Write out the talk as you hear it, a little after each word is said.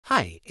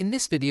Hi, in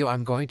this video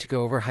I'm going to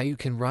go over how you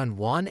can run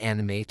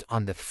Wan-Animate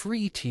on the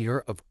free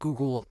tier of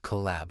Google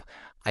Colab.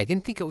 I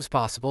didn't think it was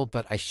possible,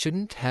 but I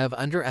shouldn't have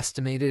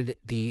underestimated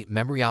the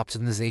memory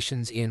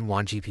optimizations in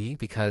WanGP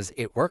because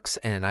it works,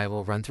 and I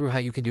will run through how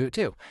you can do it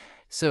too.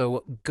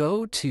 So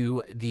go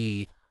to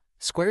the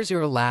Square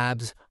Zero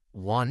Labs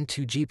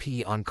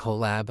Wan2GP on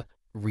Colab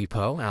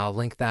repo, and I'll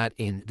link that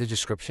in the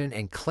description,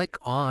 and click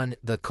on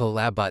the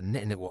Colab button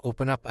and it will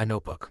open up a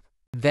notebook.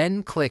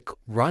 Then click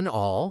Run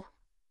All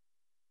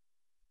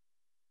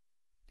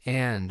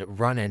and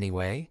run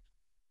anyway.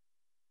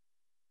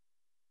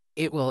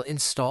 It will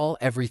install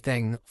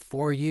everything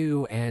for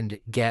you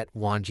and get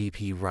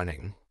WanGP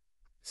running.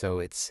 So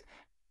it's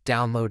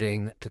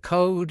downloading the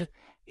code,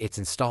 it's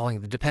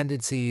installing the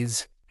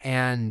dependencies,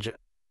 and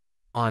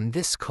on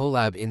this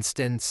Colab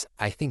instance,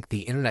 I think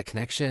the internet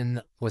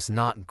connection was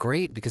not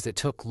great because it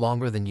took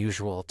longer than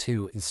usual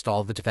to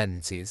install the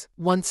dependencies.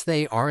 Once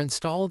they are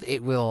installed,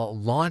 it will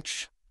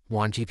launch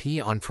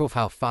WanGP on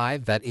profile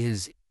 5. That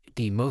is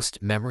the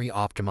most memory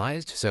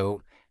optimized,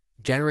 so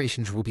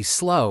generations will be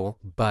slow,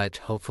 but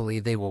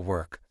hopefully they will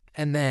work.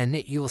 And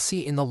then you'll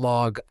see in the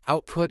log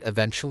output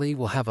eventually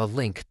will have a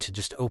link to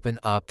just open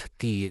up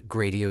the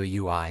Gradio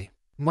UI.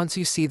 Once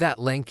you see that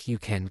link, you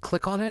can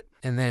click on it,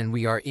 and then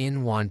we are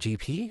in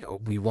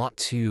WanGP. We want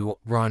to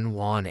run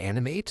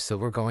Wan-Animate, so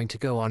we're going to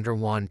go under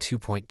Wan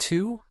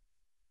 2.2,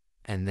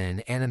 and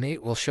then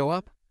Animate will show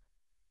up.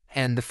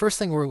 And the first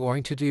thing we're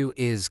going to do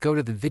is go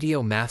to the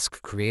video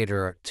mask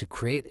creator to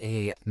create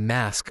a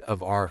mask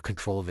of our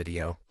control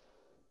video.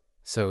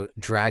 So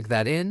drag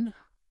that in.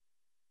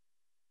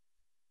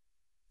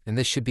 And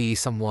this should be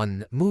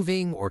someone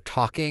moving or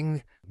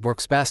talking.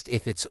 Works best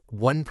if it's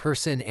one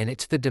person and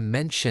it's the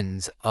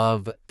dimensions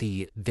of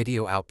the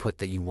video output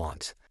that you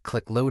want.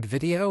 Click load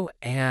video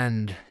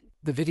and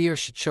the video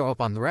should show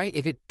up on the right.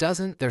 If it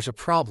doesn't, there's a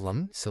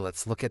problem. So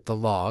let's look at the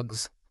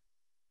logs.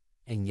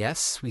 And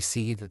yes, we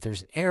see that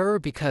there's an error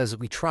because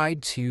we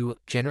tried to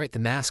generate the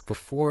mask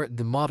before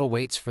the model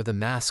weights for the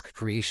mask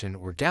creation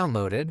were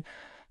downloaded.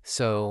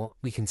 So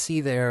we can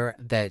see there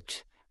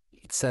that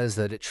it says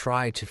that it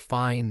tried to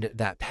find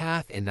that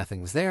path and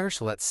nothing's there.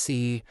 So let's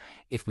see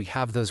if we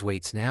have those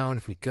weights now. And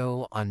if we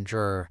go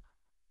under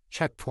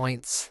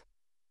checkpoints,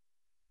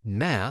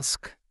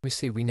 mask, we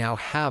see we now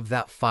have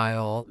that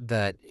file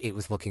that it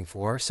was looking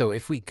for. So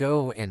if we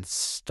go and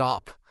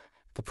stop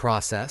the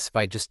process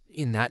by just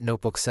in that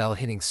notebook cell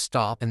hitting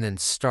stop and then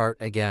start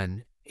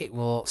again, it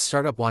will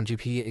start up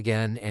WanGP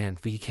again, and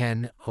we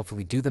can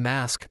hopefully do the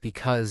mask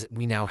because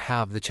we now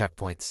have the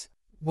checkpoints.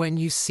 When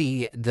you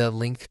see the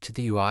link to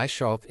the UI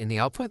show up in the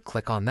output,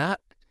 click on that,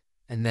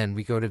 and then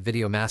we go to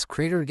Video Mask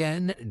Creator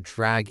again,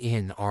 drag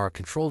in our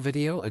control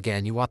video.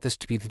 Again, you want this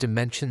to be the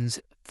dimensions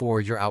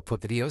for your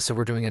output video, so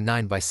we're doing a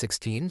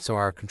 9:16, so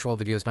our control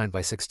video is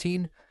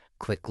 9:16.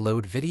 Click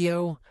Load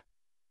Video,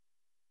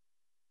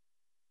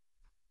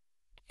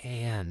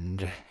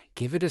 and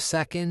give it a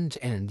second,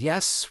 and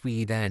yes,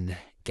 we then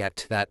get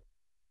to that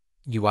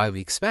UI we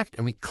expect,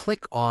 and we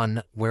click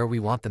on where we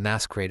want the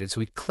mask created. So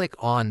we click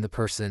on the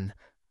person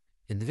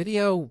in the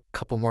video, a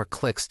couple more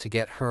clicks to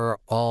get her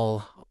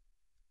all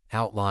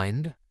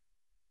outlined,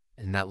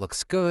 and that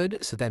looks good.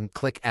 So then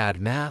click Add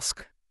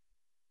Mask,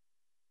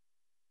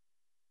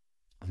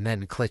 and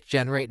then click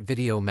Generate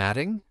Video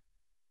Matting.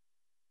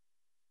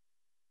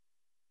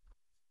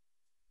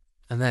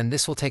 And then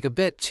this will take a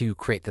bit to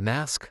create the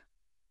mask.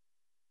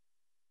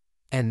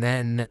 And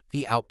then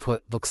the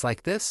output looks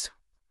like this.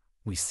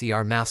 We see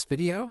our mask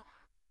video.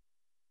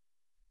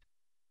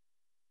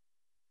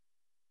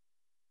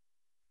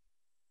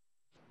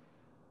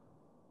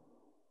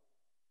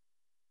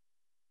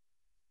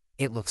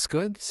 It looks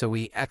good, so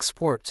we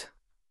export.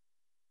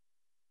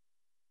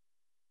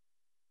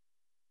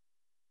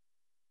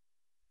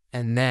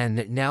 And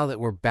then now that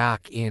we're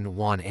back in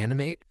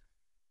Wan-Animate,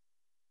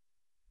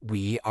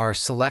 we are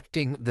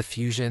selecting the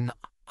Fusion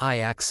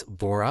IX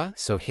LoRa,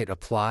 so hit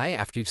apply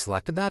after you've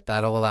selected that.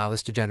 That'll allow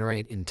us to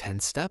generate in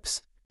 10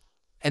 steps.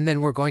 And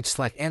then we're going to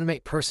select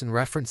animate person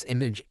reference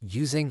image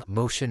using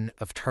motion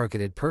of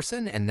targeted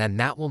person, and then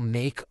that will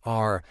make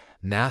our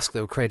mask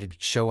that we created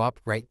show up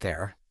right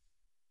there.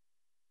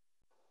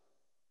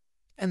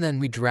 And then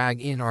we drag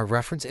in our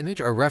reference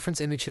image. Our reference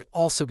image should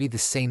also be the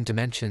same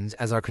dimensions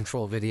as our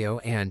control video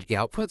and the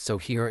output. So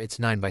here it's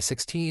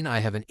 9:16. I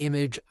have an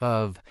image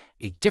of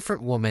a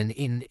different woman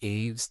in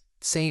a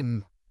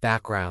same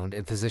background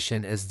and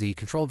position as the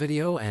control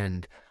video,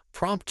 and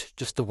prompt,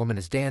 just the woman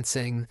is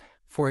dancing,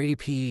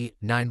 480p,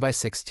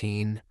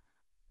 9:16.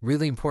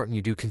 Really important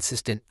you do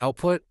consistent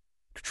output,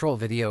 control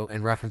video,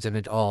 and reference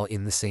image all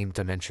in the same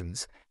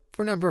dimensions.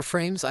 For number of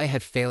frames, I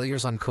had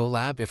failures on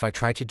Colab if I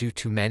tried to do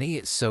too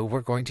many, so we're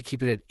going to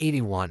keep it at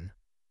 81.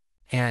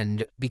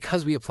 And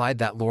because we applied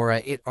that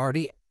LoRa, it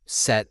already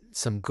set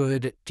some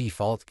good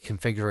default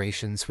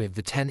configurations. We have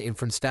the 10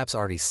 inference steps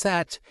already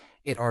set.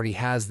 It already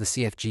has the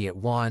CFG at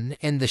 1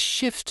 and the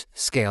shift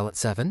scale at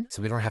 7,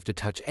 so we don't have to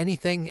touch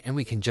anything, and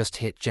we can just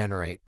hit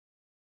generate.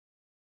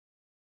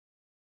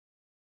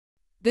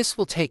 This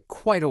will take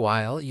quite a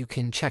while. You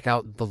can check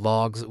out the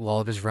logs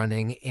while it is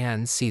running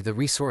and see the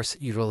resource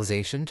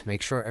utilization to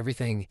make sure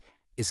everything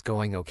is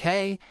going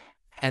okay.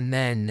 And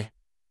then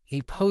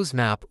a pose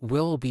map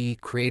will be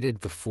created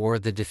before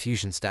the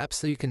diffusion step,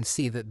 so you can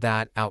see that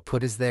that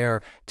output is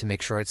there to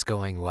make sure it's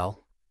going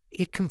well.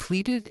 It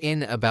completed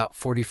in about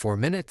 44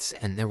 minutes,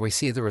 and there we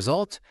see the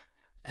result.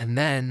 And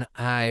then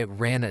I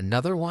ran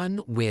another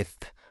one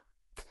with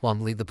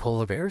Plumley the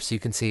polar bear, so you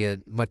can see a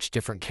much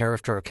different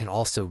character can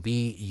also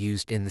be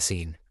used in the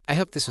scene. I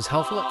hope this was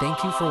helpful.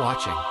 Thank you for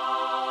watching.